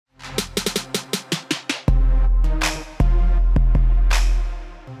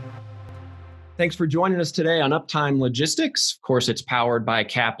Thanks for joining us today on Uptime Logistics. Of course, it's powered by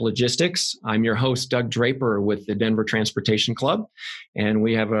CAP Logistics. I'm your host, Doug Draper with the Denver Transportation Club, and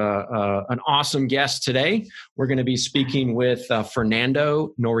we have an awesome guest today. We're going to be speaking with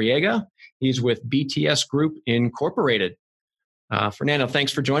Fernando Noriega. He's with BTS Group Incorporated. Fernando,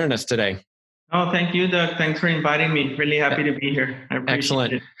 thanks for joining us today. Oh, thank you, Doug. Thanks for inviting me. Really happy to be here. I appreciate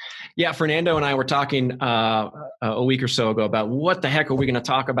Excellent. it. Yeah, Fernando and I were talking a week or so ago about what the heck are we going to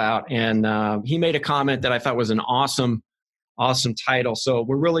talk about, and he made a comment that I thought was an awesome title. So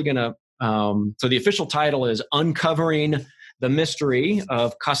we're really going to. So the official title is "Uncovering the Mystery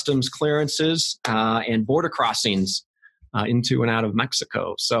of Customs Clearances and Border Crossings into and out of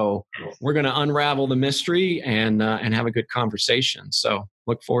Mexico." So we're going to unravel the mystery and have a good conversation. So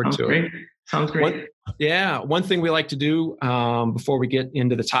look forward to it. Sounds great. One thing we like to do before we get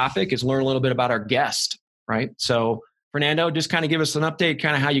into the topic is learn a little bit about our guest, right? So, Fernando, just kind of give us an update,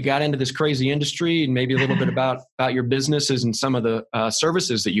 kind of how you got into this crazy industry, and maybe a little bit about your businesses and some of the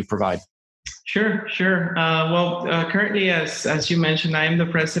services that you provide. Sure. Currently, as you mentioned, I am the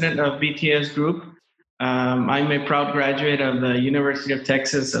president of BTS Group. I'm a proud graduate of the University of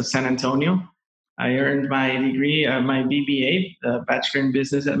Texas of San Antonio. I earned my degree, my BBA, Bachelor in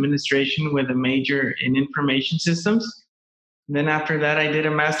Business Administration, with a major in Information Systems. And then after that, I did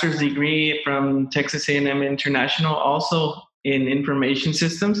a master's degree from Texas A&M International, also in Information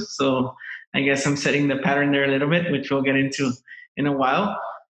Systems. So I guess I'm setting the pattern there a little bit, which we'll get into in a while.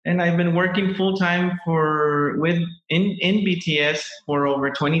 And I've been working full time in BTS for over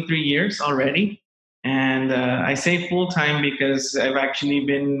 23 years already. And I say full time because I've actually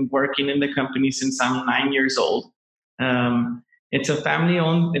been working in the company since I'm 9 years old. It's a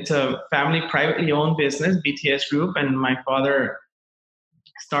family privately owned business, BTS Group, and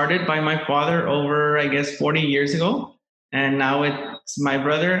started by my father over, I guess, 40 years ago. And now it's my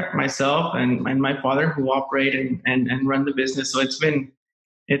brother, myself, and my father who operate and run the business. So it's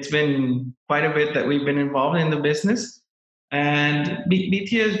been quite a bit that we've been involved in the business. And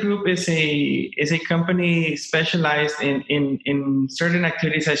BTS Group is a company specialized in certain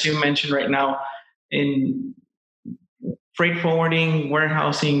activities, as you mentioned right now, in freight forwarding,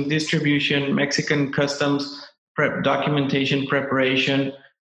 warehousing, distribution, Mexican customs, documentation preparation,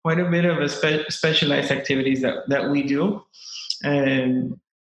 quite a bit of specialized activities that we do. And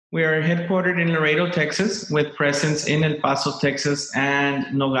we are headquartered in Laredo, Texas, with presence in El Paso, Texas,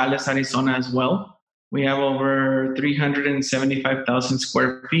 and Nogales, Arizona as well. We have over 375,000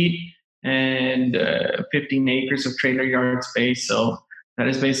 square feet and 15 acres of trailer yard space. So that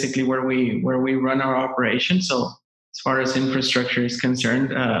is basically where we run our operation. So as far as infrastructure is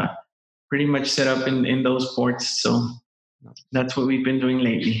concerned, pretty much set up in those ports. So that's what we've been doing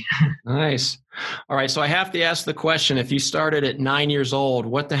lately. Nice. All right. So I have to ask the question, if you started at 9 years old,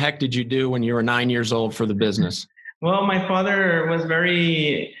 what the heck did you do when you were 9 years old for the business? Well, my father was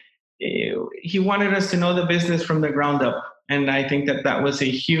he wanted us to know the business from the ground up. And I think that was a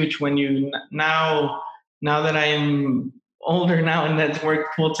huge, now that I'm older now and that's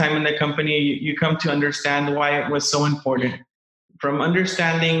worked full time in the company, you come to understand why it was so important. From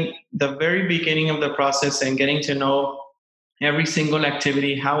understanding the very beginning of the process and getting to know every single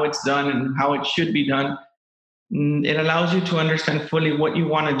activity, how it's done and how it should be done, it allows you to understand fully what you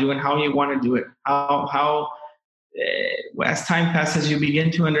want to do and how you want to do it. As time passes, you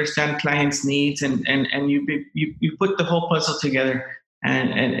begin to understand clients' needs, and you put the whole puzzle together,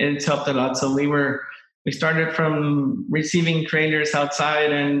 and it's helped a lot. So we started from receiving trailers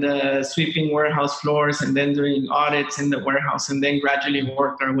outside and sweeping warehouse floors, and then doing audits in the warehouse, and then gradually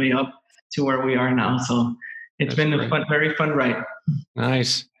worked our way up to where we are now. So it's been a very fun ride.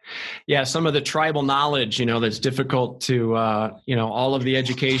 Nice. Yeah, some of the tribal knowledge, that's difficult to, all of the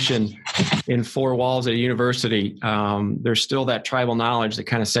education in four walls at a university. There's still that tribal knowledge that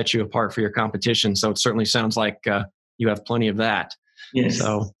kind of sets you apart for your competition. So it certainly sounds like you have plenty of that. Yes.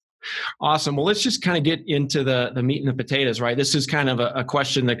 So awesome. Well, let's just kind of get into the meat and the potatoes, right? This is kind of a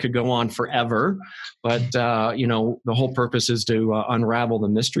question that could go on forever, but, the whole purpose is to unravel the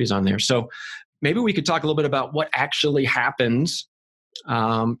mysteries on there. So maybe we could talk a little bit about what actually happens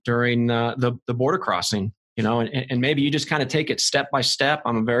during the border crossing, and maybe you just kind of take it step by step.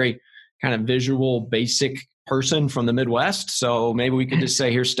 I'm a very kind of visual, basic person from the Midwest. So maybe we could just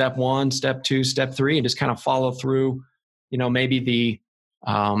say, here's step 1, step 2, step 3, and just kind of follow through, maybe the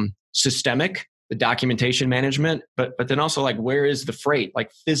systemic, the documentation management, but then also like, where is the freight?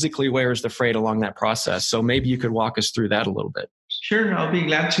 Like physically, where is the freight along that process? So maybe you could walk us through that a little bit. Sure, I'll be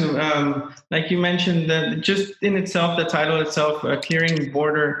glad to. Like you mentioned, just in itself, the title itself, clearing the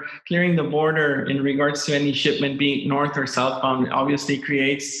border in regards to any shipment being north or southbound, obviously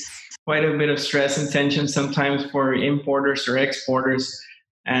creates quite a bit of stress and tension sometimes for importers or exporters.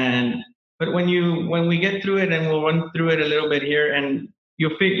 But when we get through it, and we'll run through it a little bit here, and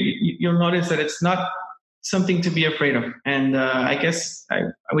you'll notice that it's not something to be afraid of. And I guess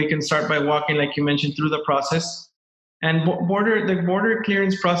we can start by walking, like you mentioned, through the process. And the border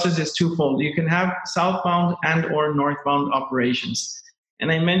clearance process is twofold. You can have southbound and or northbound operations.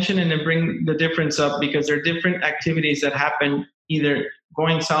 And I mention and I bring the difference up because there are different activities that happen either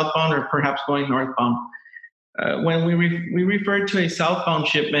going southbound or perhaps going northbound. When we refer to a southbound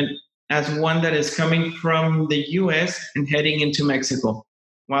shipment as one that is coming from the U.S. and heading into Mexico,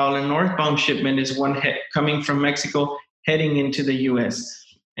 while a northbound shipment is one coming from Mexico heading into the U.S.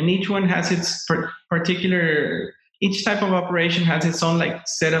 And each one has its particular. Each type of operation has its own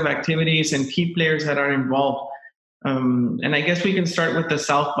set of activities and key players that are involved. And I guess we can start with the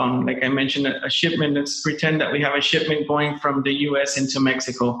southbound. Like I mentioned, a shipment. Let's pretend that we have a shipment going from the U.S. into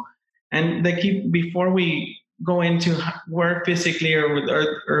Mexico. And before we go into where physically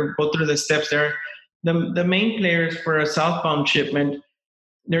or go through the steps there, the main players for a southbound shipment,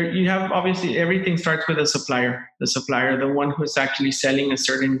 there you have obviously everything starts with a supplier. The supplier, the one who's actually selling a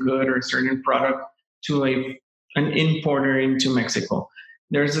certain good or a certain product to an importer into Mexico.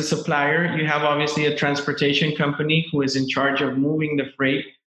 There's a supplier. You have obviously a transportation company who is in charge of moving the freight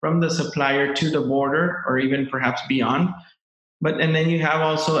from the supplier to the border or even perhaps beyond. And then you have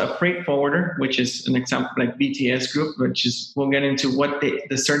also a freight forwarder, which is an example like BTS Group, which is, we'll get into what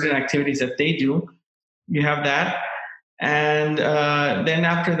the certain activities that they do. You have that. And then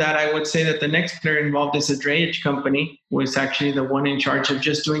after that, I would say that the next player involved is a drayage company, who is actually the one in charge of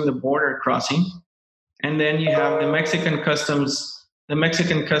just doing the border crossing. And then you have the Mexican customs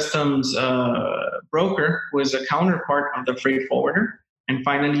broker, who is a counterpart of the freight forwarder. And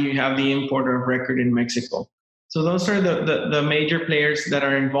finally, you have the importer of record in Mexico. So those are the major players that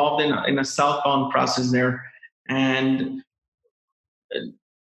are involved in a southbound process there. And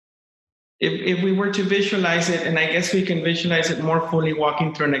if we were to visualize it, and I guess we can visualize it more fully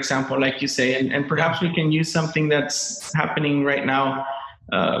walking through an example, like you say, and perhaps we can use something that's happening right now.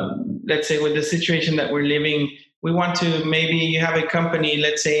 Let's say with the situation that we're living, we want to, maybe you have a company,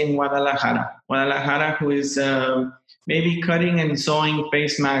 let's say in Guadalajara, who is maybe cutting and sewing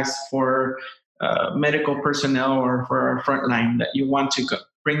face masks for medical personnel or for our frontline that you want to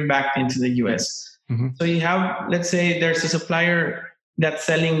bring back into the U.S. Mm-hmm. So you have, let's say there's a supplier that's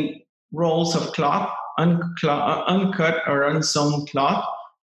selling rolls of cloth, uncut or unsewn cloth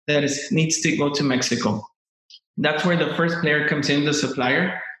that needs to go to Mexico. That's where the first player comes in, the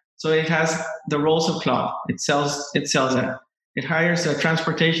supplier. So it has the rolls of cloth. It sells that. It hires a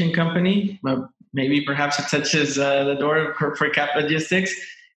transportation company. Maybe perhaps it touches the door for Cap Logistics,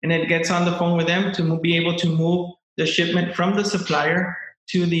 and it gets on the phone with them to be able to move the shipment from the supplier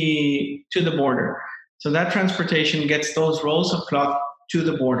to the border. So that transportation gets those rolls of cloth to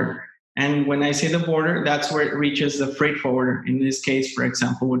the border. And when I say the border, that's where it reaches the freight forwarder. In this case, for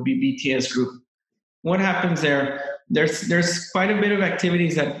example, would be BTS Group. What happens there? There's quite a bit of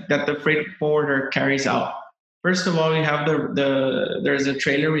activities that the freight forwarder carries out. First of all, you have there's a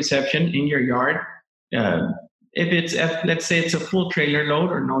trailer reception in your yard. If it's let's say it's a full trailer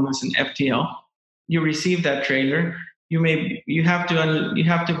load, or known as an FTL, you receive that trailer. You have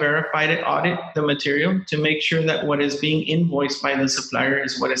to verify it, audit the material to make sure that what is being invoiced by the supplier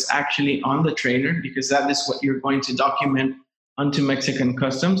is what is actually on the trailer, because that is what you're going to document onto Mexican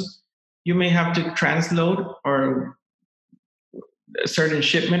customs. You may have to transload or a certain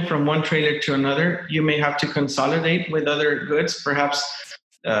shipment from one trailer to another. You may have to consolidate with other goods. Perhaps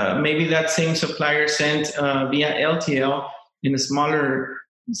maybe that same supplier sent via LTL in a smaller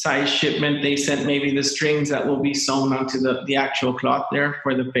size shipment. They sent maybe the strings that will be sewn onto the actual cloth there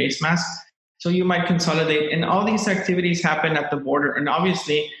for the face mask. So you might consolidate. And all these activities happen at the border. And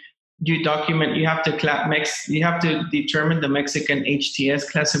obviously, you document, you have to determine the Mexican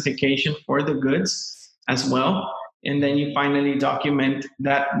HTS classification for the goods as well. And then you finally document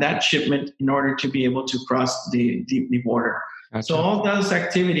that shipment in order to be able to cross the border. Gotcha. So all those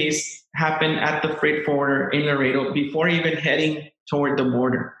activities happen at the freight forwarder in Laredo before even heading toward the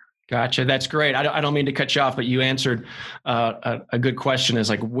border. Gotcha. That's great. I don't mean to cut you off, but you answered a good question. Is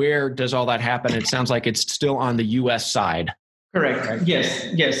like, where does all that happen? It sounds like it's still on the U.S. side. Correct. Right? Yes,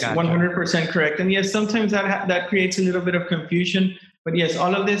 gotcha. 100% correct. And yes, sometimes that creates a little bit of confusion. But yes,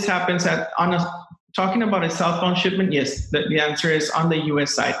 all of this happens talking about a southbound shipment. Yes, the answer is on the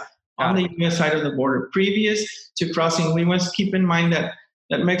U.S. side. On the U.S. side of the border. Previous to crossing, we must keep in mind that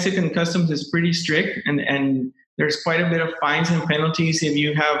Mexican customs is pretty strict, and there's quite a bit of fines and penalties if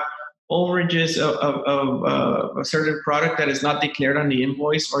you have overages of a certain product that is not declared on the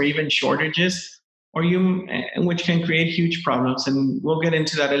invoice, or even shortages, which can create huge problems. And we'll get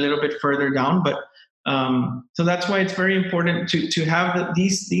into that a little bit further down. But so that's why it's very important to have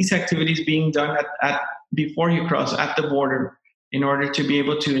these activities being done at before you cross at the border, in order to be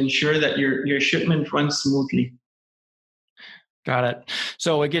able to ensure that your shipment runs smoothly. Got it.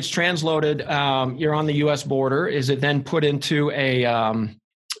 So it gets transloaded. You're on the U.S. border. Is it then put into a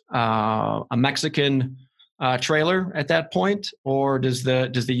Mexican trailer at that point, or does the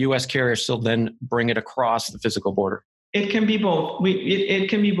U.S. carrier still then bring it across the physical border? It can be both. It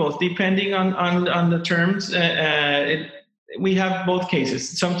can be both, depending on the terms. We have both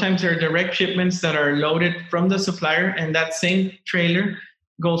cases. Sometimes there are direct shipments that are loaded from the supplier, and that same trailer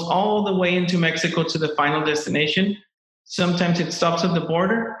goes all the way into Mexico to the final destination. Sometimes it stops at the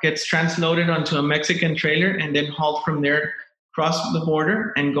border, gets transloaded onto a Mexican trailer, and then hauled from there, cross the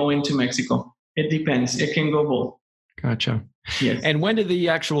border, and go into Mexico. It depends. It can go both. Gotcha. Yes. And when do the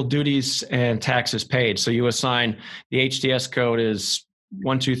actual duties and taxes paid? So you assign the HTS code is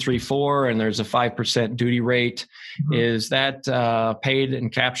 1234, and there's a 5% duty rate. Mm-hmm. Is that paid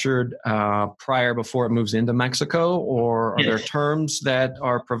and captured before it moves into Mexico, or are there terms that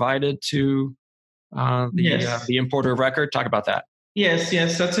are provided to the importer of record? Talk about that. Yes,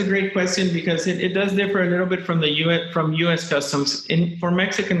 that's a great question, because it does differ a little bit from U.S. Customs. For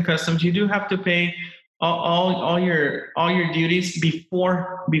Mexican Customs, you do have to pay all your duties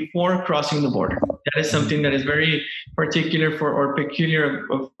before crossing the border. That is something that is very particular peculiar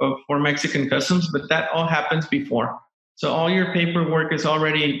for Mexican Customs, but that all happens before. So all your paperwork is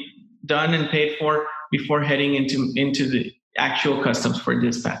already done and paid for before heading into the actual customs for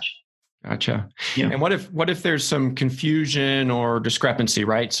dispatch. Gotcha. Yeah. And what if there's some confusion or discrepancy,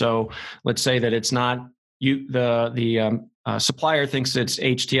 right? So let's say that it's not the supplier thinks it's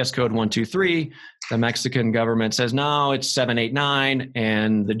HTS code 123. The Mexican government says, no, it's 789,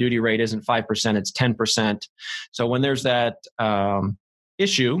 and the duty rate isn't 5%, it's 10%. So when there's that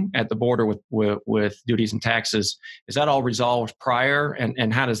issue at the border with duties and taxes, is that all resolved prior?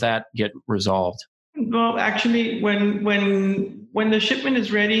 And how does that get resolved? Well, actually, when the shipment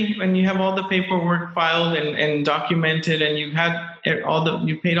is ready, when you have all the paperwork filed and documented, and you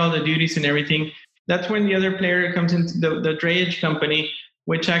paid all the duties and everything, that's when the other player comes into the drayage company,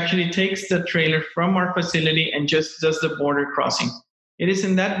 which actually takes the trailer from our facility and just does the border crossing. It is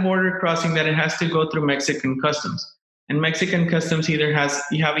in that border crossing that it has to go through Mexican Customs. And Mexican Customs you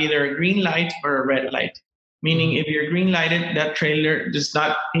have either a green light or a red light. Meaning, if you're green lighted, that trailer does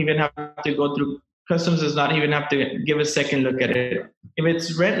not even have to go through Customs, does not even have to give a second look at it. If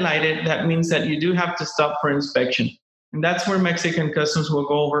it's red lighted, that means that you do have to stop for inspection. And that's where Mexican Customs will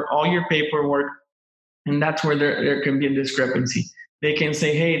go over all your paperwork. And that's where there can be a discrepancy. They can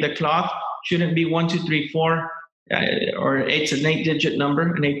say, hey, the cloth shouldn't be 1234, or it's an 8-digit number,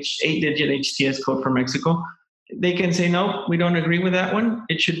 an 8-digit HTS code for Mexico. They can say, no, we don't agree with that one.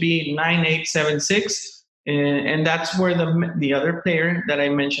 It should be 9876. And that's where the other player that I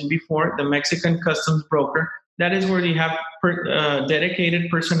mentioned before, the Mexican Customs broker, that is where you have dedicated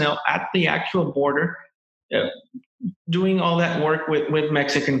personnel at the actual border doing all that work with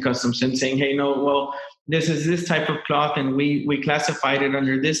Mexican Customs and saying, hey, no, well, this is this type of cloth, and we classified it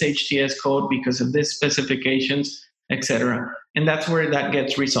under this HTS code because of this specifications, etc. And that's where that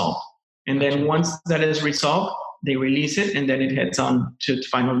gets resolved. And then once that is resolved, they release it, and then it heads on to its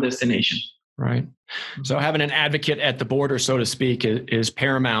final destination. Right. So having an advocate at the border, so to speak, is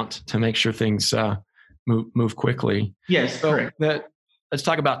paramount to make sure things move quickly. Yes, so correct. Let's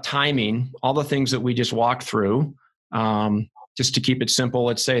talk about timing. All the things that we just walked through. Just to keep it simple,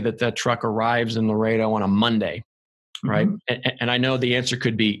 let's say that truck arrives in Laredo on a Monday, right? Mm-hmm. And I know the answer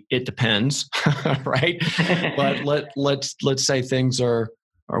could be it depends, right? But let's say things are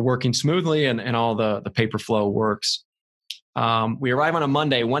working smoothly and all the paper flow works. We arrive on a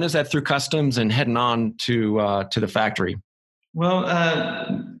Monday. When is that through customs and heading on to the factory? Well,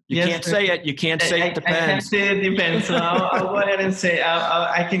 you can't say it. You can't say it depends. I can't say it depends. So I'll go ahead and say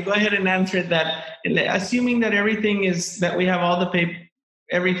I can go ahead and answer that. Assuming that that we have all the paper,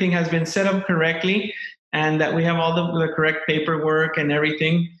 everything has been set up correctly, and that we have all the correct paperwork and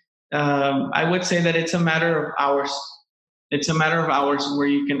everything, I would say that it's a matter of hours. It's a matter of hours where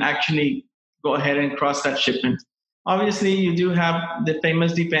you can actually go ahead and cross that shipment. Obviously, you do have the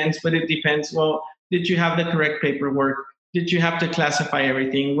famous depends, but it depends. Well, did you have the correct paperwork? Did you have to classify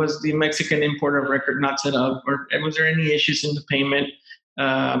everything? Was the Mexican importer of record not set up? Or was there any issues in the payment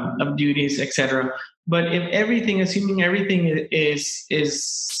of duties, etc.? But if assuming everything is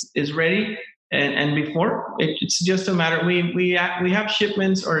ready And before, it's just a matter. We have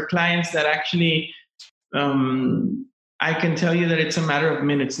shipments or clients that actually, I can tell you that it's a matter of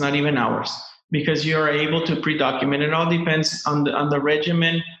minutes, not even hours, because you are able to pre-document. It all depends on the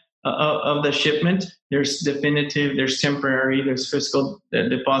regimen of the shipment. There's definitive, there's temporary, there's fiscal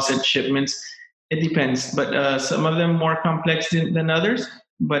deposit shipments. It depends, but some of them more complex than others.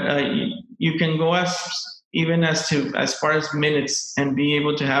 But you can go as far as minutes and be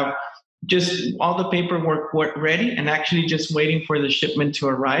able to have just all the paperwork ready and actually just waiting for the shipment to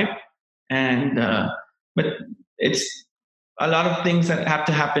arrive. And but it's a lot of things that have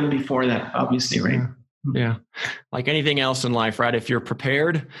to happen before that, obviously, right? Yeah. Like anything else in life, right? If you're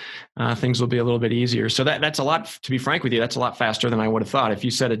prepared, things will be a little bit easier. So that's a lot, to be frank with you, that's a lot faster than I would have thought. If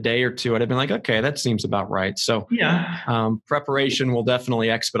you said a day or two, I'd have been like, okay, that seems about right. So preparation will definitely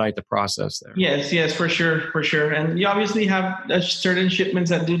expedite the process there. Yes, for sure. And you obviously have certain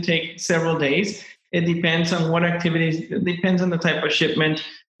shipments that do take several days. It depends on what activities, it depends on the type of shipment.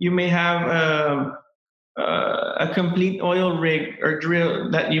 You may have a complete oil rig or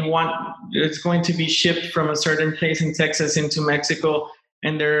drill that you want. It's going to be shipped from a certain place in Texas into Mexico,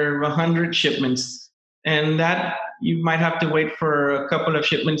 and there are 100 shipments. And that you might have to wait for a couple of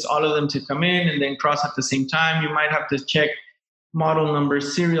shipments, all of them to come in and then cross at the same time. You might have to check model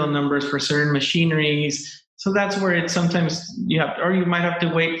numbers, serial numbers for certain machineries. So that's where it's sometimes you might have to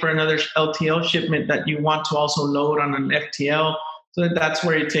wait for another LTL shipment that you want to also load on an FTL. So that's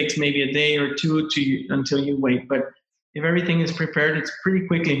where it takes maybe a day or two until you wait. But if everything is prepared, it's pretty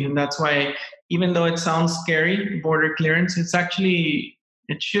quickly. And that's why, even though it sounds scary, border clearance, it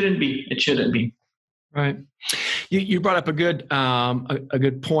shouldn't be. It shouldn't be. Right. You brought up a good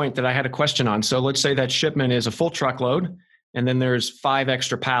point that I had a question on. So let's say that shipment is a full truckload, and then there's 5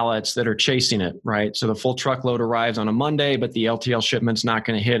 extra pallets that are chasing it, right? So the full truckload arrives on a Monday, but the LTL shipment's not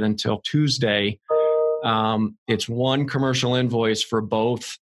going to hit until Tuesday. It's one commercial invoice for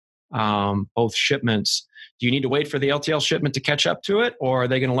both shipments. Do you need to wait for the LTL shipment to catch up to it, or are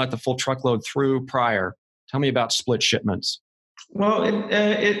they going to let the full truckload through prior? Tell me about split shipments. Well,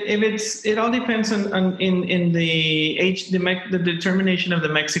 it all depends on the determination of the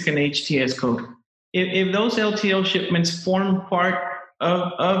Mexican HTS code. If those LTL shipments form part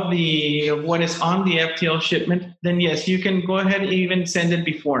of what is on the FTL shipment, then yes, you can go ahead and even send it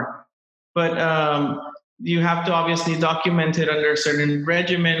before. But you have to obviously document it under a certain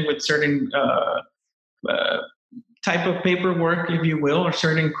regimen with certain type of paperwork, if you will, or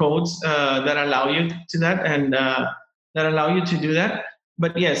certain codes that allow you to that and that allow you to do that.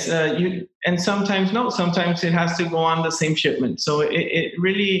 But yes, sometimes it has to go on the same shipment. So it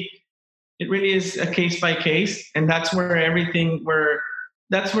really is a case by case, and that's where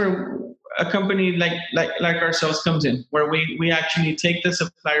a company like ourselves comes in, where we actually take the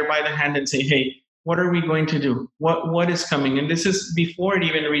supplier by the hand and say, hey, what are we going to do? What is coming? And this is before it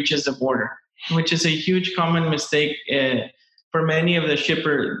even reaches the border, which is a huge common mistake for many of the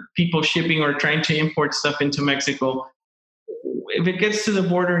people shipping or trying to import stuff into Mexico. If it gets to the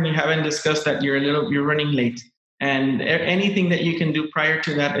border and you haven't discussed that, you're running late. And anything that you can do prior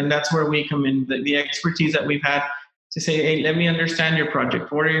to that, and that's where we come in, the expertise that we've had to say, hey, let me understand your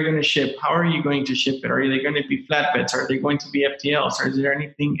project. What are you going to ship? How are you going to ship it? Are they going to be flatbeds? Are they going to be FTLs? Or is there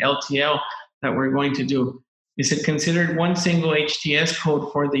anything LTL that we're going to do? Is it considered one single HTS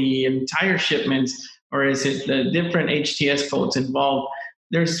code for the entire shipments, or is it the different HTS codes involved?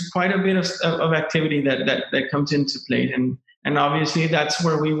 There's quite a bit of activity that comes into play. And obviously that's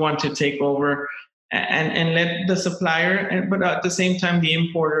where we want to take over and let the supplier, but at the same time, the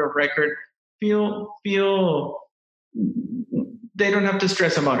importer of record feel they don't have to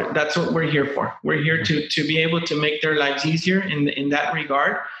stress about it. That's what we're here for. We're here to be able to make their lives easier in that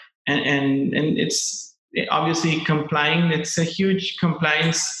regard. And it's obviously complying. It's a huge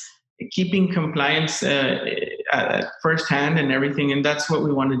compliance, keeping compliance firsthand and everything. And that's what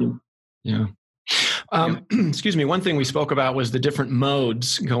we want to do. Yeah. Excuse me. One thing we spoke about was the different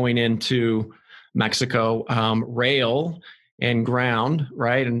modes going into Mexico, rail and ground,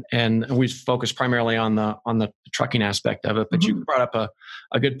 right? And we focused primarily on the trucking aspect of it. But you brought up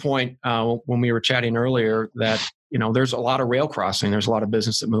a good point when we were chatting earlier that there's a lot of rail crossing. There's a lot of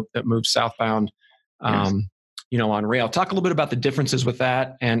business that moves southbound, on rail. Talk a little bit about the differences with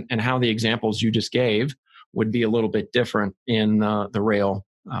that and how the examples you just gave would be a little bit different in the rail.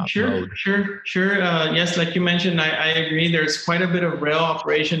 Sure. Yes, like you mentioned, I agree. There's quite a bit of rail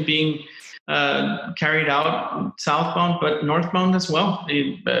operation being carried out southbound, but northbound as well.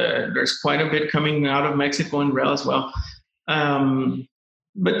 There's quite a bit coming out of Mexico and rail as well.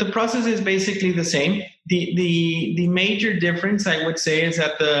 but the process is basically the same. The major difference, I would say, is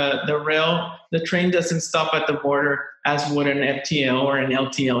that the train doesn't stop at the border as would an FTL or an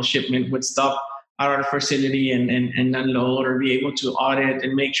LTL shipment would stop at our facility and unload or be able to audit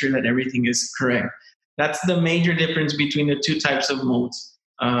and make sure that everything is correct. That's the major difference between the two types of modes.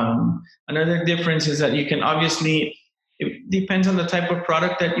 Another difference is that you can obviously, it depends on the type of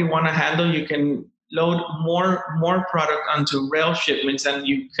product that you want to handle. You can load more product onto rail shipments than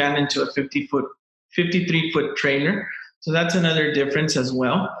you can into a 53-foot trailer. So that's another difference as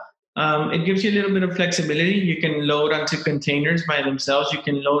well. It gives you a little bit of flexibility. You can load onto containers by themselves. You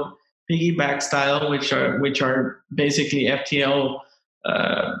can load piggyback style, which are basically FTL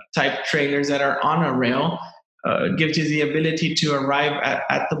type trailers that are on a rail. Gives you the ability to arrive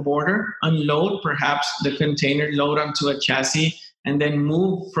at the border, unload perhaps the container, load onto a chassis, and then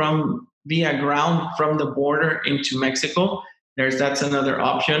move via ground from the border into Mexico. That's another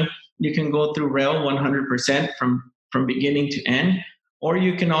option. You can go through rail 100% from beginning to end, or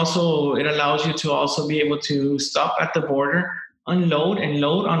you can also, it allows you to also be able to stop at the border, unload and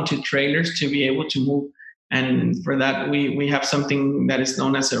load onto trailers to be able to move. And for that, we have something that is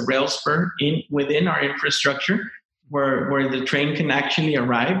known as a rail spur within our infrastructure, where the train can actually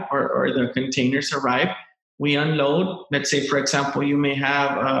arrive or the containers arrive. We unload. Let's say, for example, you may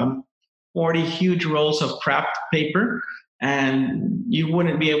have 40 huge rolls of kraft paper, and you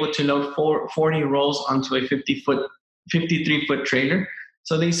wouldn't be able to load 40 rolls onto a 53-foot trailer.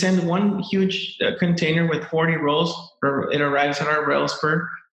 So they send one huge container with 40 rolls, or it arrives at our rail spur.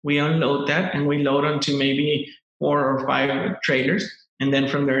 We unload that and we load onto maybe 4 or 5 trailers, and then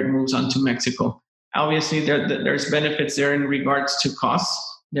from there it moves on to Mexico. Obviously, there's benefits there in regards to costs.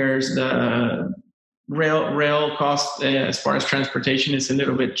 There's the rail cost as far as transportation is a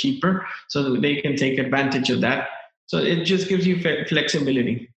little bit cheaper, so they can take advantage of that. So it just gives you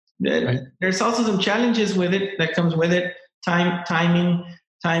flexibility. Right. There's also some challenges with it that comes with it. Timing.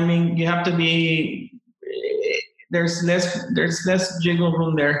 You have to be. There's less jiggle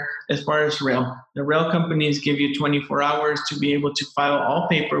room there as far as rail. The rail companies give you 24 hours to be able to file all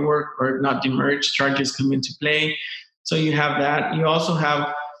paperwork or not demurrage charges come into play. So you have that. You also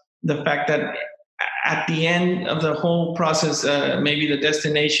have the fact that at the end of the whole process, maybe the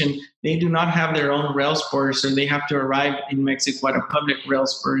destination, they do not have their own rail spur, so they have to arrive in Mexico at a public rail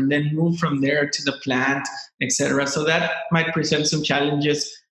spur and then move from there to the plant, etc. So that might present some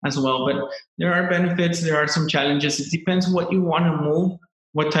challenges as well. But there are benefits, there are some challenges. It depends what you want to move,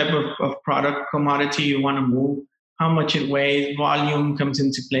 what type of product, commodity you want to move, how much it weighs, volume comes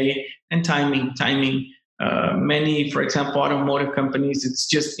into play, and timing. Many, for example, automotive companies, it's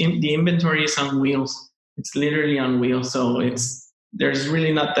just the inventory is on wheels. It's literally on wheels. So there's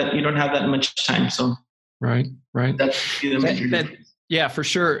really not that, you don't have that much time. So right. That's the major difference. Yeah, for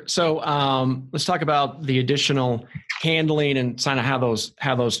sure. So let's talk about the additional handling and kind of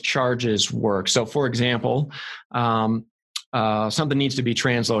how those charges work. So, for example, something needs to be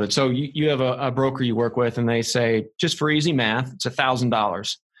transloaded. So you have a broker you work with, and they say, just for easy math, it's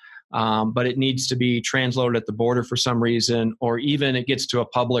 $1,000. But it needs to be transloaded at the border for some reason, or even it gets to a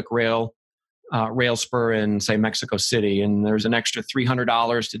public rail spur in, say, Mexico City, and there's an extra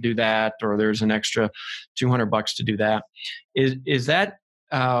 $300 to do that, or there's an extra $200 to do that. Is that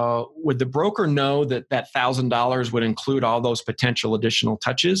would the broker know that $1,000 would include all those potential additional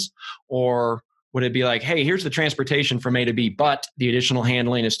touches, or would it be like, hey, here's the transportation from A to B, but the additional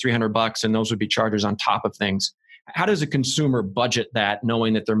handling is $300, and those would be charges on top of things? How does a consumer budget that,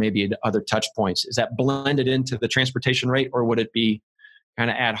 knowing that there may be other touch points? Is that blended into the transportation rate, or would it be kind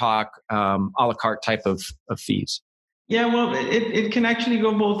of ad hoc, a la carte type of fees? Yeah, well, it can actually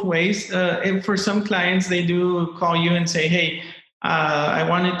go both ways. And for some clients, they do call you and say, hey, I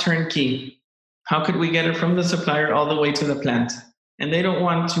want it turnkey. How could we get it from the supplier all the way to the plant? And they don't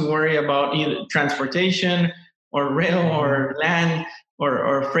want to worry about either transportation or rail or land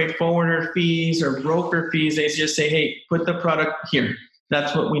or freight forwarder fees or broker fees. They just say, hey, put the product here.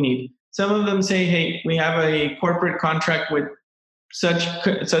 That's what we need. Some of them say, hey, we have a corporate contract with such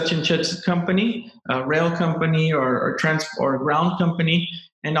and such company, a rail company or ground company,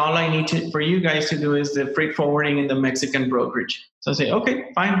 and all I need for you guys to do is the freight forwarding and the Mexican brokerage. So I say,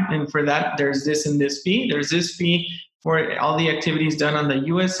 okay, fine. And for that, there's this and this fee. There's this fee for all the activities done on the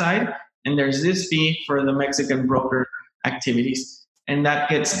U.S. side, and there's this fee for the Mexican broker activities. And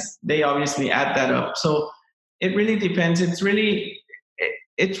they obviously add that up. So it really depends. It's really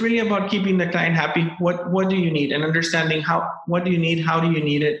about keeping the client happy. What do you need? And understanding what do you need? How do you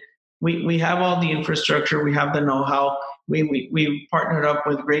need it? We have all the infrastructure. We have the know-how. We partnered up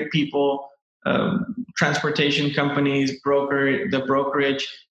with great people, transportation companies, the brokerage,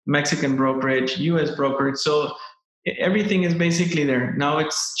 Mexican brokerage, US brokerage. So everything is basically there. Now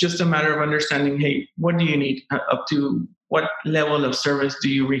it's just a matter of understanding, hey, what do you need? Up to what level of service do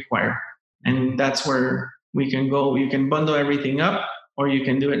you require? And that's where we can go. You can bundle everything up, or you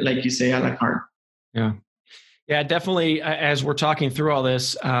can do it, like you say, a la carte. Yeah. Yeah, definitely. As we're talking through all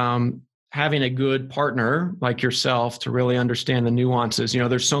this, having a good partner like yourself to really understand the nuances.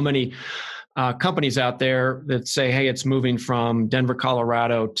 There's so many companies out there that say, hey, it's moving from Denver,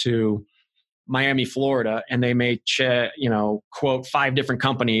 Colorado to Miami, Florida, and they may quote 5 different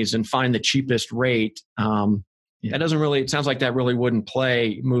companies and find the cheapest rate. That doesn't really, it sounds like that really wouldn't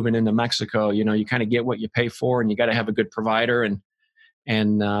play moving into Mexico. You kind of get what you pay for, and you got to have a good provider.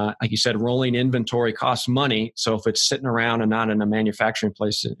 And like you said, rolling inventory costs money. So if it's sitting around and not in a manufacturing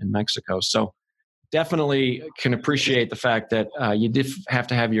place in Mexico. So definitely can appreciate the fact that you have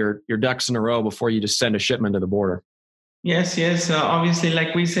to have your ducks in a row before you just send a shipment to the border. Yes. Obviously,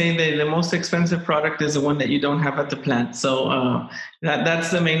 like we say, the most expensive product is the one that you don't have at the plant. So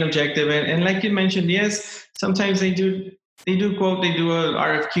that's the main objective. And like you mentioned, yes, sometimes they do quote, they do a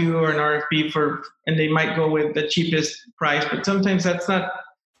RFQ or an RFP and they might go with the cheapest price, but sometimes it's not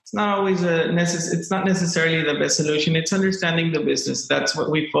always it's not necessarily the best solution. It's understanding the business. That's what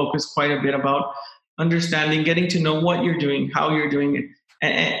we focus quite a bit about. Understanding, getting to know what you're doing, how you're doing it.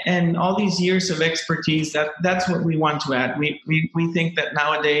 And all these years of expertise, that's what we want to add. We think that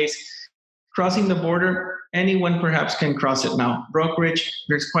nowadays, crossing the border, anyone perhaps can cross it now. Brokerage,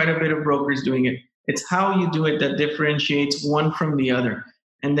 there's quite a bit of brokers doing it. It's how you do it that differentiates one from the other.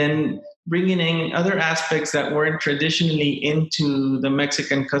 And then bringing in other aspects that weren't traditionally into the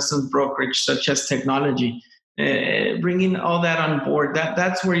Mexican customs brokerage, such as technology, bringing all that on board,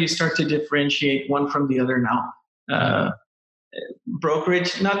 that's where you start to differentiate one from the other now.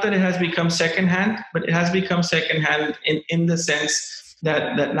 Brokerage, not that it has become secondhand, but it has become secondhand in the sense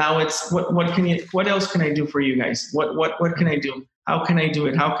that now it's what else can I do for you guys? What can I do? How can I do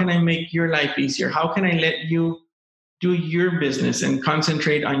it? How can I make your life easier? How can I let you do your business and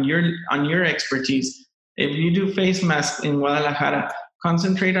concentrate on your expertise? If you do face masks in Guadalajara,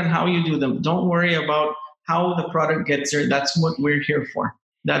 concentrate on how you do them. Don't worry about how the product gets there. That's what we're here for.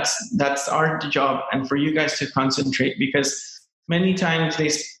 That's our job, and for you guys to concentrate, because many times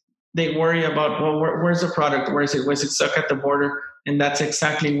they worry about, well, where's the product? Where is it? Was it stuck at the border? And that's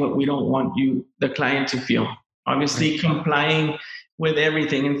exactly what we don't want the client, to feel. Obviously, complying with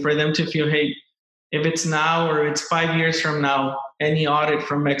everything, and for them to feel, hey, if it's now or it's 5 years from now, any audit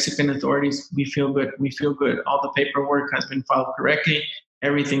from Mexican authorities, we feel good. We feel good. All the paperwork has been filed correctly.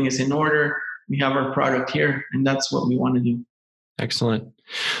 Everything is in order. We have our product here, and that's what we want to do. Excellent.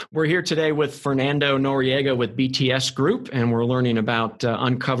 We're here today with Fernando Noriega with BTS Group, and we're learning about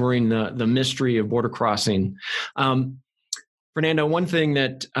uncovering the mystery of border crossing. Fernando, one thing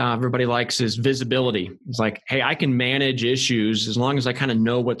that everybody likes is visibility. It's like, hey, I can manage issues as long as I kind of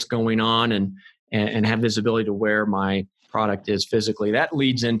know what's going on and have visibility to where my product is physically. That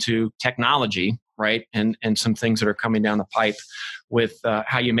leads into technology, right? And some things that are coming down the pipe with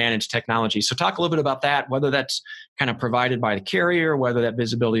how you manage technology. So talk a little bit about that, whether that's kind of provided by the carrier, whether that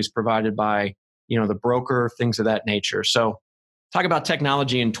visibility is provided by, the broker, things of that nature. So talk about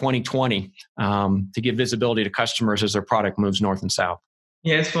technology in 2020 to give visibility to customers as their product moves north and south.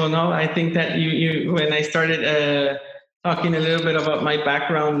 Yes, well, no, I think that you when I started talking a little bit about my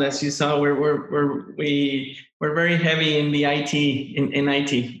background, as you saw, we're very heavy in the IT in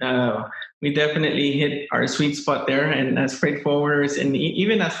IT. We definitely hit our sweet spot there, and as freight forwarders, and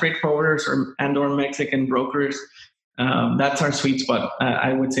even as freight forwarders or Mexican brokers, that's our sweet spot.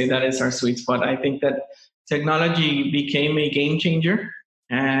 I would say that is our sweet spot. I think that technology became a game changer,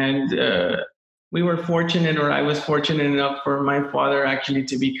 and we were fortunate, or I was fortunate enough for my father actually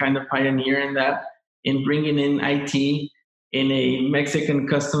to be kind of pioneer in bringing in IT in a Mexican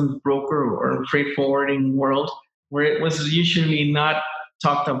customs broker or freight forwarding world, where it was usually not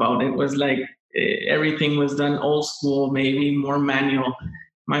talked about. It was like everything was done old school, maybe more manual.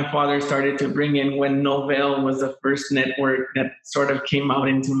 My father started to bring in, when Novell was the first network that sort of came out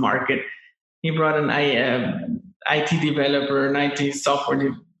into market, he brought an IT developer, an IT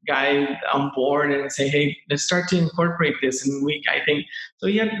software guy on board and say, hey, let's start to incorporate this. And I think, so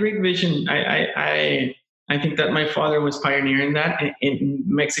he had great vision. I think that my father was pioneering that in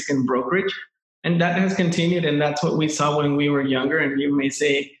Mexican brokerage. And that has continued, and that's what we saw when we were younger. And you may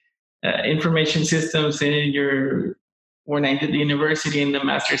say information systems when I did the university and the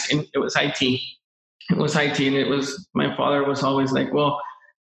master's, it was IT. It was IT, and my father was always like, well,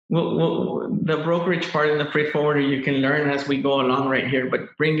 the brokerage part and the freight forwarder you can learn as we go along right here, but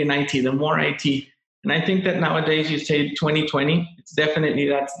bring in IT. The more IT, And I think that nowadays, you say 2020, it's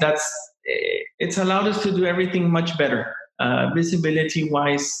definitely it's allowed us to do everything much better. Visibility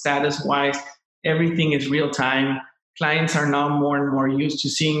wise, status wise, everything is real time. Clients are now more and more used to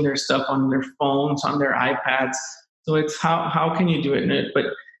seeing their stuff on their phones, on their iPads. So it's how can you do it? But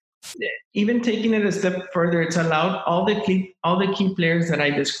even taking it a step further, it's allowed all the key players that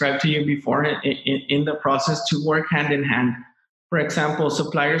I described to you before in the process to work hand in hand. For example,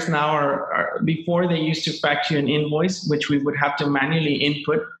 suppliers now are before they used to fax you an invoice, which we would have to manually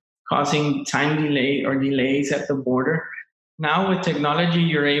input, causing time delay or delays at the border. Now with technology,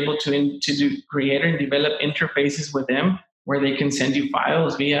 you're able to create and develop interfaces with them where they can send you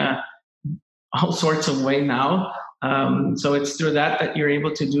files via all sorts of way now. So it's through that you're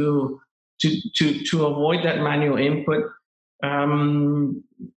able to do to avoid that manual input.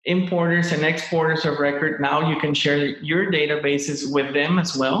 Importers and exporters of record, now you can share your databases with them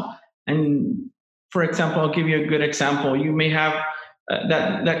as well. And for example, I'll give you a good example. You may have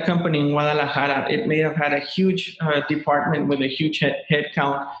that company in Guadalajara. It may have had a huge department with a huge head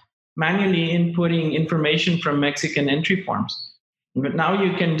count, manually inputting information from Mexican entry forms. But now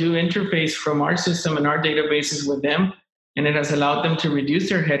you can do interface from our system and our databases with them, and it has allowed them to reduce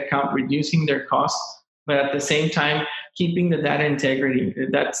their headcount, reducing their costs, but at the same time keeping the data integrity.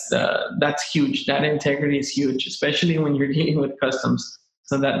 That's huge. Data integrity is huge, especially when you're dealing with customs.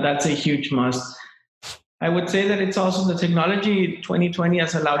 So that's a huge must. I would say that it's also the technology 2020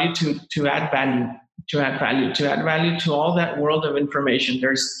 has allowed you to add value, to all that world of information.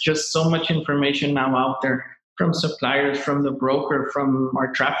 There's just so much information now out there, from suppliers, from the broker, from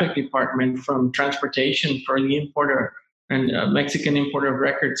our traffic department, from transportation, for the importer and Mexican importer of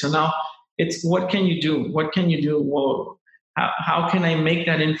record. So now it's what can you do? What can you do? Well, how can I make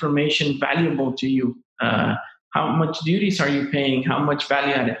that information valuable to you? How much duties are you paying? How much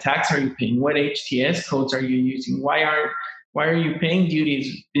value-added tax are you paying? What HTS codes are you using? Why are you paying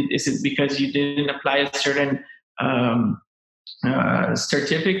duties? Is it because you didn't apply a certain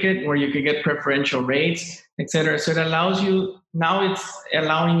certificate where you could get preferential rates, etc.? So it allows you, now it's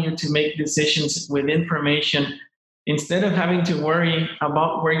allowing you to make decisions with information instead of having to worry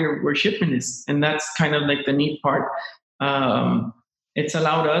about where your shipment is. And that's kind of like the neat part. It's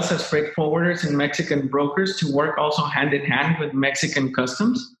allowed us as freight forwarders and Mexican brokers to work also hand in hand with Mexican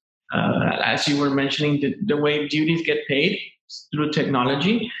customs. As you were mentioning, the way duties get paid through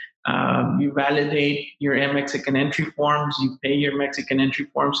technology. You validate your Mexican entry forms, you pay your Mexican entry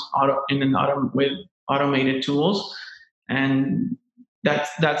forms with automated tools. And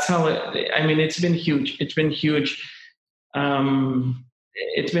that's how it's been huge. It's been huge.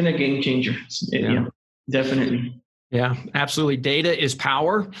 It's been a game changer. Yeah, definitely. Yeah, absolutely. Data is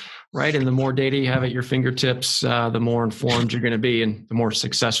power, right? And the more data you have at your fingertips, the more informed you're going to be, and the more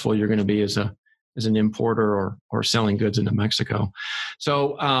successful you're going to be as an importer or selling goods into Mexico.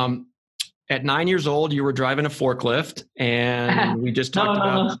 So at 9 years old, you were driving a forklift, and we just talked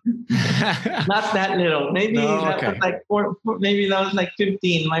about not that little. Maybe that was like maybe that was like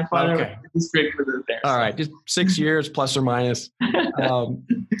 15. My father was pretty strict with it there. All right, just 6 years plus or minus.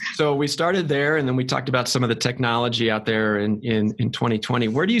 So we started there, and then we talked about some of the technology out there in 2020.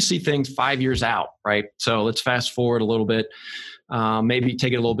 Where do you see things 5 years out? Right. So let's fast forward a little bit. Maybe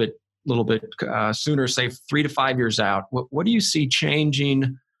take it a little bit sooner. Say 3 to 5 years out. What do you see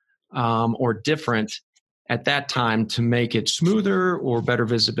changing or different at that time to make it smoother or better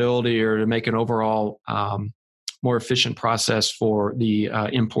visibility, or to make an overall more efficient process for the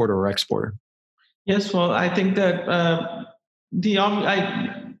importer or exporter? Yes, well, I think that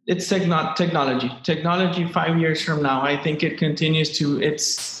it's technology. Technology 5 years from now, I think it continues to.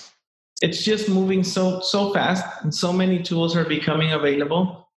 It's just moving so fast, and so many tools are becoming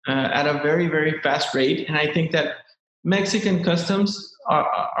available at a very, very fast rate. And I think that Mexican customs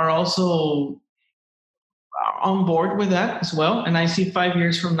are also on board with that as well. And I see 5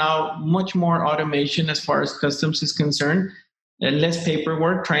 years from now, much more automation as far as customs is concerned, and less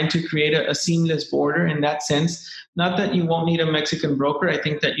paperwork, trying to create a seamless border in that sense. Not that you won't need a Mexican broker. I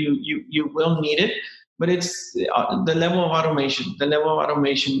think that you will need it, but it's the level of automation,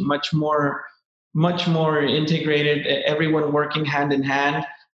 much more integrated, everyone working hand in hand.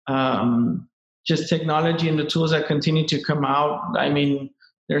 Just technology and the tools that continue to come out. I mean,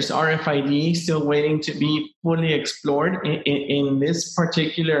 there's RFID still waiting to be fully explored in this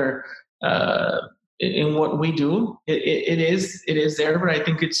particular, in what we do. It is there, but I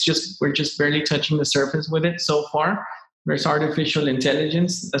think we're just barely touching the surface with it so far. There's artificial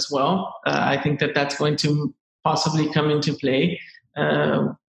intelligence as well. I think that's going to possibly come into play.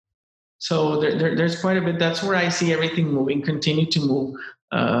 So there's quite a bit. That's where I see everything continue to move.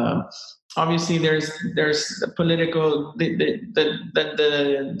 Obviously, there's the political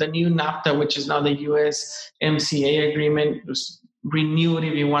the new NAFTA, which is now the USMCA agreement, was renewed,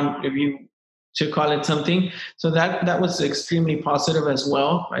 if you to call it something. So that was extremely positive as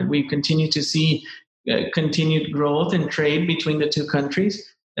well. Right? We continue to see continued growth and trade between the two countries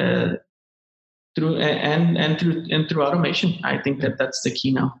through automation. I think that's the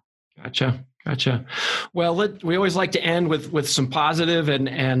key now. Gotcha. Well, we always like to end with some positive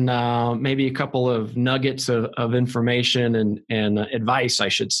and maybe a couple of nuggets of information and advice, I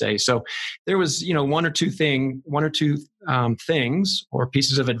should say. So, there was one or two things or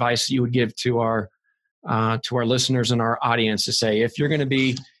pieces of advice that you would give to our listeners and our audience to say, if you're going to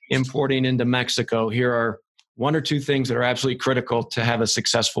be importing into Mexico, here are one or two things that are absolutely critical to have a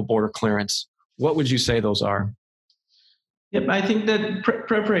successful border clearance. What would you say those are? Yep, I think that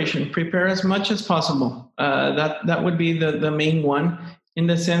prepare as much as possible. That would be the main one, in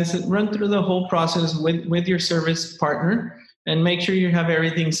the sense that run through the whole process with your service partner and make sure you have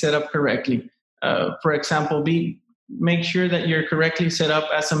everything set up correctly. For example, make sure that you're correctly set up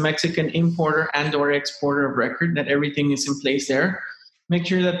as a Mexican importer and or exporter of record, that everything is in place there. Make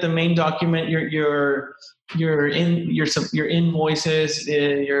sure that the main document, your invoices,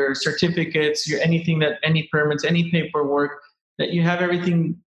 your certificates, any permits, any paperwork, that you have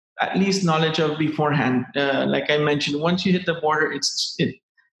everything at least knowledge of beforehand. Like I mentioned, once you hit the border, it's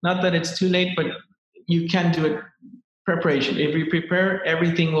not that it's too late, but you can do it. Preparation. If you prepare,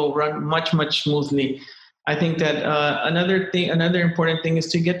 everything will run much, much smoothly. I think that another important thing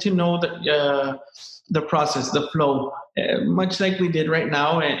is to get to know the process, the flow, much like we did right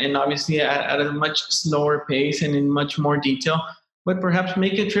now, and obviously at a much slower pace and in much more detail. But perhaps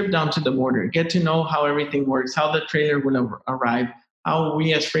make a trip down to the border, get to know how everything works, how the trailer will arrive, how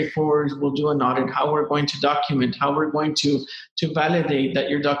we as freight forwarders will do an audit, how we're going to document, how we're going to validate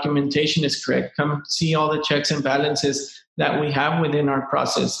that your documentation is correct. Come see all the checks and balances that we have within our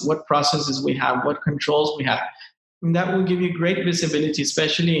process, what processes we have, what controls we have. And that will give you great visibility,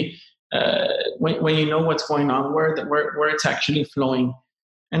 especially when you know what's going on, where it's actually flowing.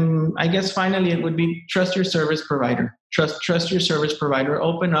 And I guess finally it would be trust your service provider. Trust your service provider.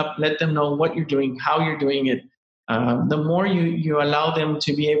 Open up, let them know what you're doing, how you're doing it. The more you allow them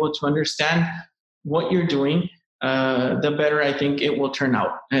to be able to understand what you're doing, the better I think it will turn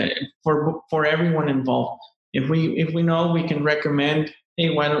out for everyone involved. If we know, we can recommend,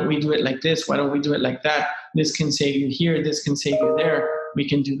 hey, why don't we do it like this? Why don't we do it like that? This can save you here. This can save you there. We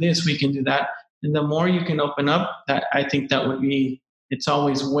can do this. We can do that. And the more you can open up, that I think that would be. It's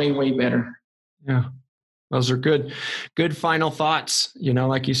always way, way better. Yeah. Those are good final thoughts.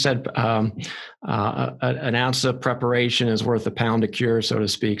 Like you said, an ounce of preparation is worth a pound of cure, so to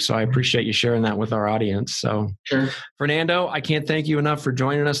speak. So I appreciate you sharing that with our audience. So, sure. Fernando, I can't thank you enough for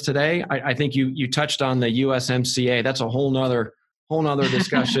joining us today. I think you touched on the USMCA. That's a whole nother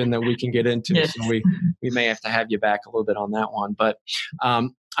discussion that we can get into. Yes. So we may have to have you back a little bit on that one. But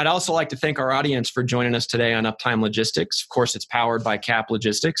I'd also like to thank our audience for joining us today on Uptime Logistics. Of course, it's powered by CAP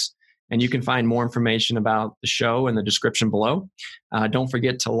Logistics. And you can find more information about the show in the description below. Don't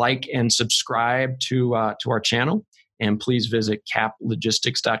forget to like and subscribe to our channel. And please visit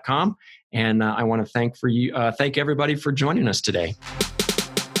caplogistics.com. And I want to thank everybody for joining us today.